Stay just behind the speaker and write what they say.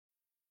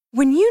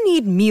When you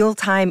need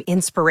mealtime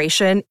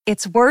inspiration,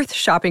 it's worth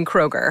shopping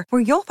Kroger,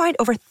 where you'll find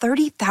over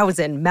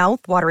 30,000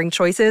 mouth-watering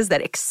choices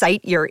that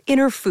excite your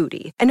inner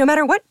foodie. And no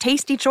matter what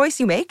tasty choice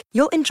you make,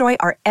 you'll enjoy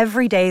our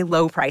everyday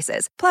low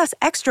prices, plus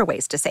extra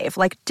ways to save,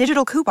 like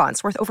digital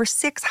coupons worth over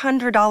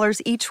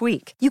 $600 each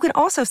week. You can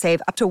also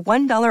save up to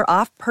 $1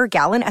 off per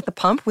gallon at the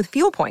pump with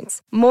fuel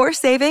points. More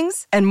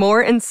savings and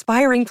more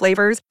inspiring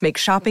flavors make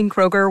shopping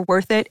Kroger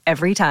worth it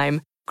every time.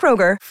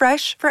 Kroger,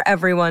 fresh for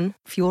everyone.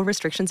 Fuel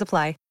restrictions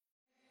apply.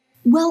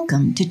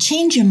 Welcome to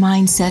Change Your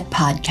Mindset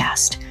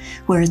podcast,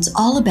 where it's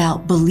all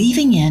about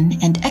believing in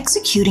and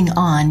executing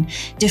on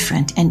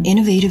different and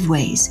innovative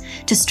ways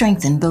to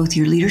strengthen both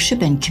your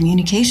leadership and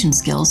communication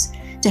skills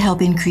to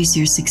help increase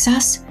your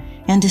success,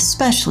 and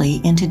especially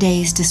in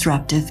today's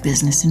disruptive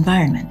business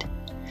environment.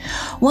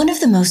 One of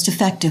the most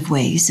effective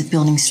ways of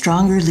building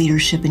stronger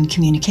leadership and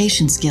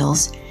communication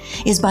skills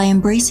is by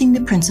embracing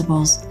the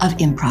principles of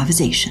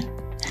improvisation.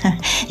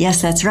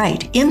 Yes, that's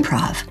right,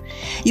 improv.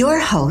 Your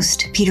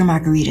host, Peter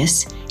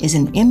Margaritis, is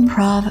an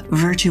improv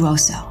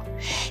virtuoso.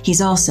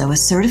 He's also a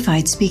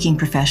certified speaking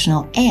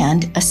professional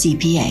and a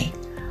CPA,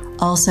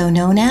 also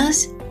known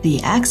as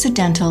the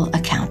Accidental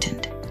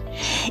Accountant.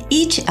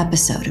 Each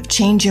episode of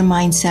Change Your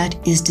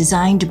Mindset is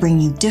designed to bring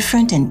you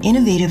different and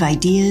innovative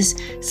ideas,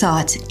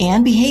 thoughts,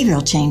 and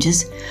behavioral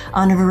changes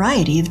on a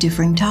variety of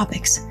differing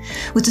topics,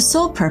 with the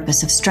sole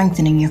purpose of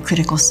strengthening your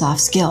critical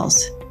soft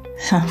skills.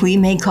 We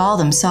may call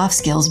them soft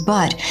skills,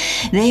 but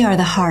they are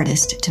the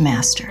hardest to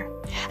master.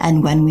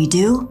 And when we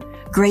do,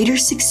 greater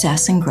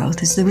success and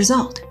growth is the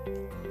result.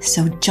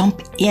 So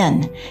jump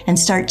in and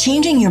start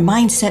changing your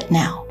mindset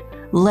now.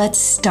 Let's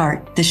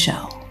start the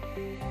show.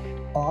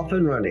 Off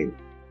and running,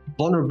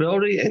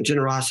 vulnerability and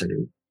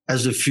generosity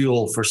as the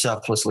fuel for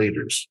selfless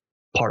leaders,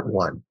 part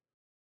 1.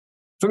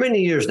 For many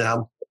years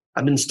now,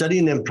 I've been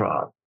studying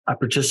improv. I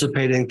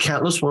participated in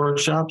countless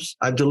workshops.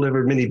 I've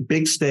delivered many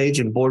big stage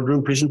and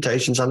boardroom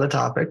presentations on the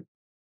topic,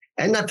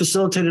 and I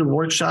facilitated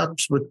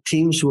workshops with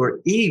teams who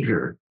are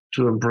eager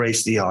to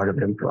embrace the art of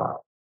improv.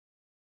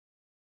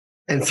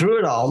 And through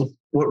it all,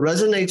 what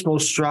resonates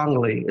most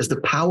strongly is the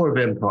power of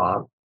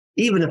improv,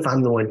 even if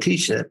I'm the one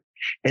teaching it.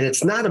 And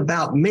it's not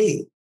about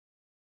me.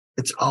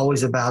 It's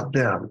always about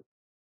them.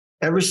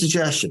 Every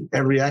suggestion,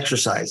 every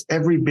exercise,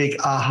 every big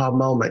aha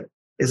moment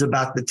is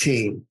about the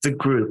team, the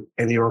group,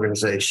 and the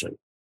organization.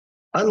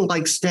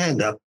 Unlike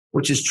stand-up,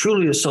 which is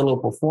truly a solo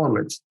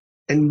performance,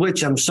 in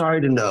which I'm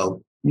sorry to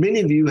know,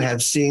 many of you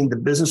have seen the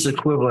business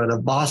equivalent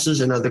of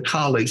bosses and other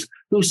colleagues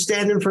who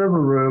stand in front of a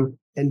room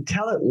and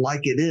tell it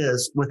like it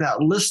is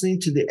without listening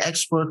to the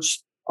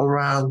experts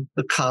around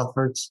the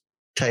conference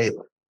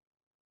table.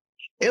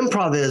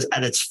 Improv is,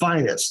 at its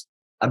finest,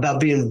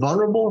 about being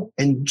vulnerable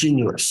and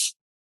genuine.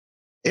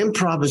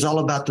 Improv is all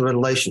about the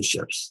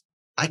relationships.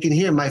 I can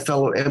hear my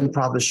fellow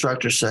improv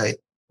instructors say,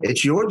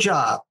 it's your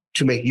job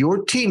to make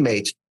your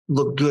teammates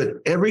look good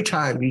every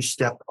time you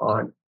step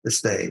on the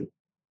stage.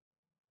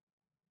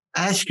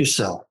 Ask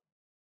yourself,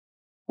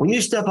 when you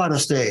step on a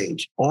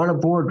stage or in a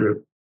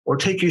boardroom or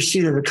take your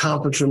seat at a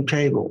conference room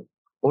table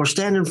or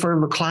stand in front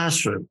of a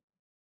classroom,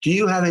 do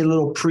you have a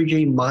little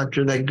pregame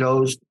mantra that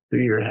goes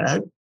through your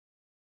head?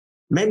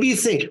 Maybe you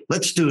think,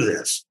 let's do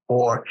this,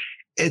 or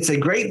it's a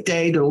great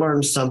day to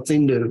learn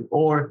something new,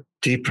 or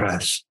deep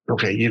breaths.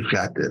 Okay, you've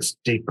got this,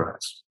 deep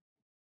breaths.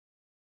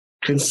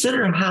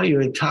 Consider how your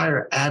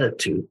entire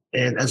attitude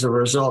and, as a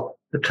result,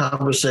 the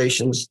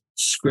conversations,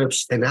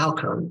 scripts, and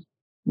outcomes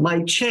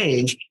might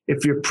change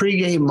if your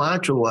pregame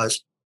mantra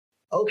was,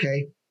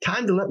 okay,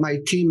 time to let my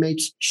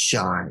teammates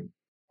shine.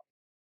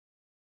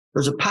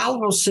 There's a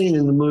powerful scene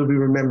in the movie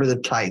Remember the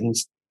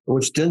Titans, in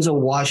which Denzel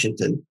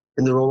Washington,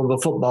 in the role of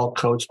a football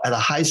coach at a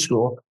high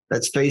school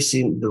that's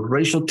facing the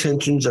racial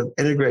tensions of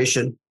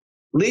integration,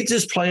 leads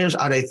his players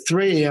on a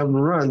 3 a.m.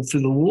 run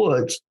through the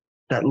woods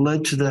that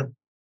led to the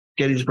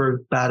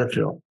Gettysburg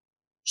battlefield,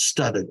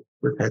 studded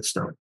with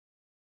headstones.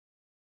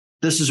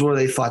 This is where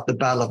they fought the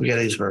Battle of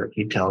Gettysburg,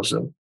 he tells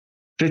them.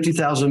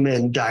 50,000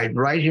 men died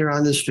right here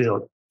on this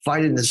field,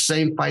 fighting the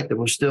same fight that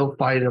we're still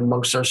fighting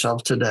amongst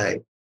ourselves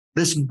today.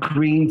 This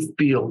green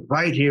field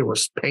right here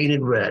was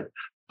painted red,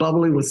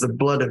 bubbling with the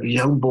blood of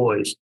young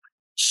boys,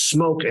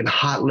 smoke and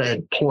hot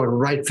lead pouring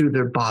right through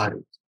their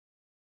bodies.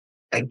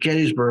 At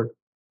Gettysburg,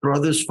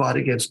 brothers fought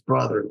against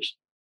brothers,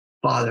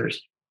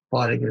 fathers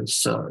fought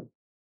against sons.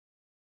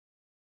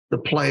 The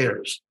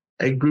players,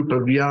 a group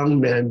of young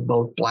men,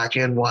 both black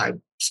and white,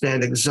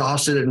 stand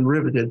exhausted and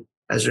riveted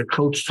as their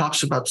coach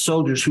talks about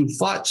soldiers who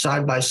fought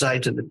side by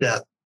side to the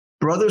death.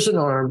 Brothers in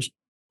arms,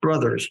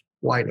 brothers,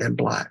 white and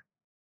black.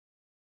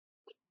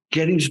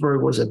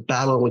 Gettysburg was a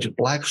battle in which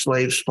black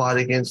slaves fought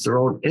against their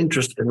own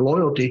interest and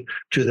loyalty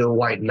to their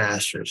white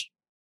masters.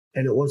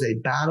 And it was a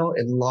battle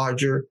in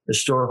larger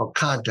historical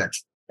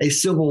context, a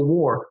civil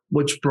war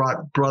which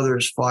brought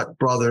brothers fought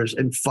brothers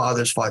and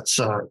fathers fought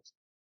sons.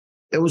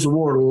 It was a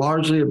war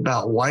largely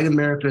about white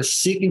America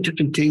seeking to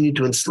continue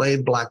to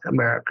enslave Black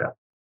America,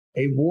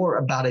 a war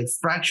about a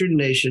fractured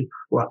nation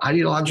where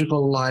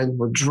ideological lines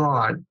were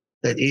drawn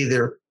that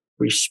either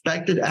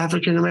respected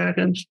African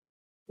Americans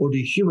or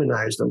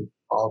dehumanize them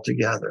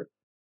altogether.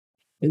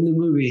 In the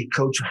movie,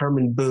 Coach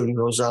Herman Boone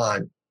goes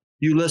on,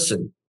 you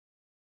listen,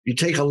 you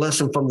take a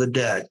lesson from the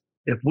dead.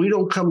 If we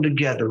don't come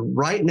together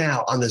right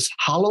now on this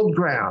hallowed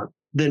ground,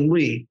 then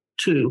we,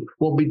 too,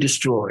 will be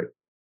destroyed,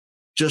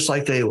 just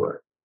like they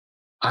were.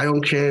 I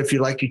don't care if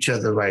you like each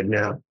other right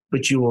now,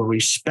 but you will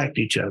respect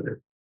each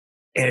other.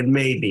 And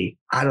maybe,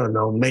 I don't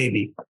know,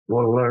 maybe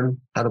we'll learn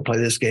how to play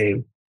this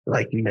game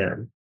like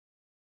men.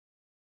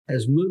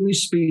 As movie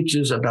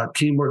speeches about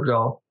teamwork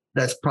go,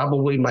 that's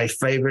probably my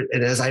favorite.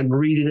 And as I'm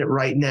reading it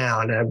right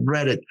now and I've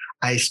read it,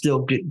 I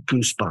still get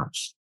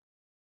goosebumps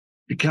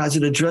because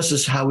it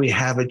addresses how we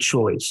have a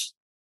choice.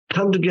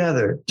 Come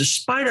together,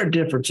 despite our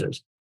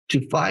differences,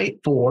 to fight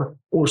for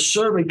or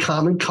serve a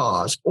common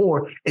cause,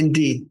 or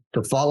indeed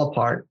to fall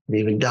apart and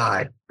even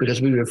die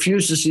because we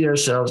refuse to see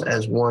ourselves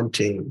as one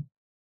team.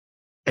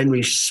 And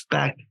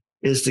respect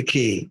is the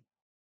key.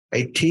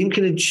 A team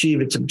can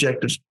achieve its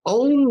objectives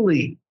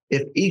only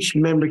if each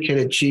member can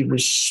achieve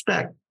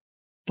respect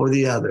for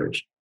the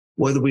others.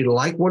 Whether we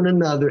like one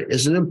another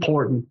isn't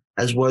important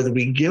as whether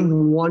we give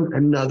one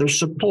another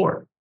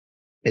support.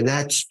 And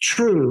that's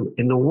true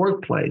in the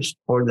workplace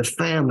or in the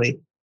family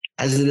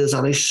as it is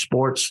on a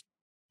sports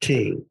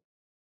team.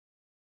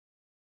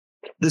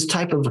 This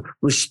type of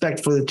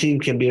respect for the team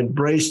can be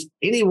embraced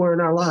anywhere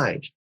in our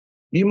lives.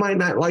 You might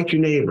not like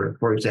your neighbor,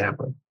 for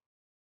example,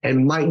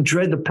 and might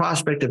dread the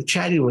prospect of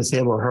chatting with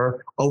him or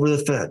her over the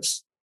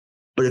fence.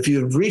 But if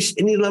you have reached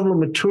any level of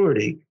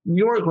maturity,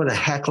 you're going to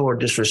heckle or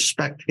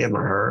disrespect him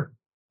or her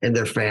and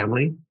their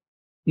family.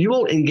 You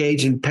won't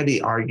engage in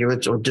petty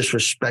arguments or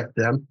disrespect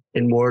them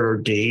in word or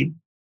deed.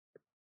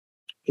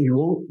 You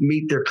won't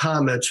meet their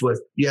comments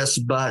with yes,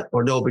 but,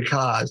 or no,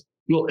 because.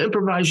 You'll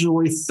improvise your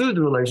way through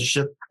the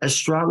relationship as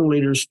strong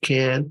leaders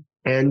can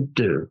and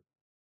do,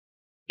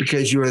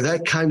 because you are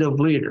that kind of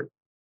leader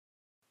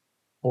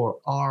or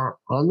are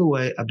on the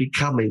way of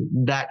becoming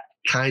that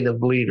kind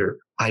of leader.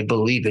 I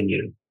believe in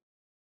you.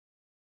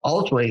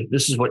 Ultimately,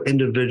 this is what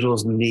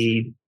individuals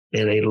need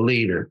in a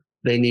leader.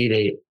 They need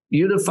a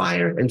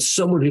unifier and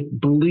someone who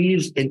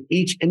believes in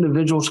each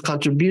individual's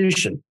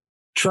contribution.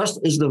 Trust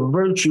is the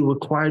virtue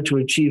required to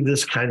achieve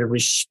this kind of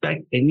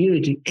respect and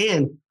unity.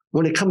 And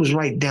when it comes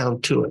right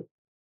down to it,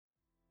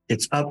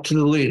 it's up to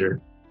the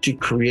leader to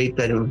create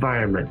that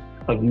environment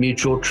of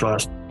mutual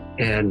trust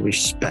and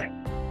respect.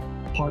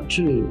 Part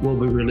 2 will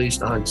be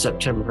released on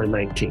September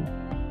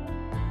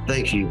 19th.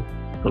 Thank you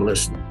for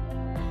listening.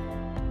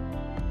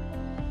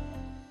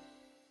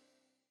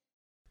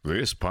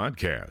 This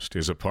podcast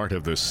is a part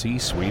of the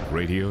C-Suite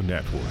Radio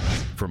Network.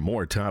 For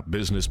more top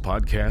business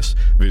podcasts,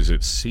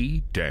 visit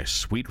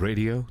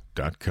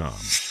c-suiteradio.com.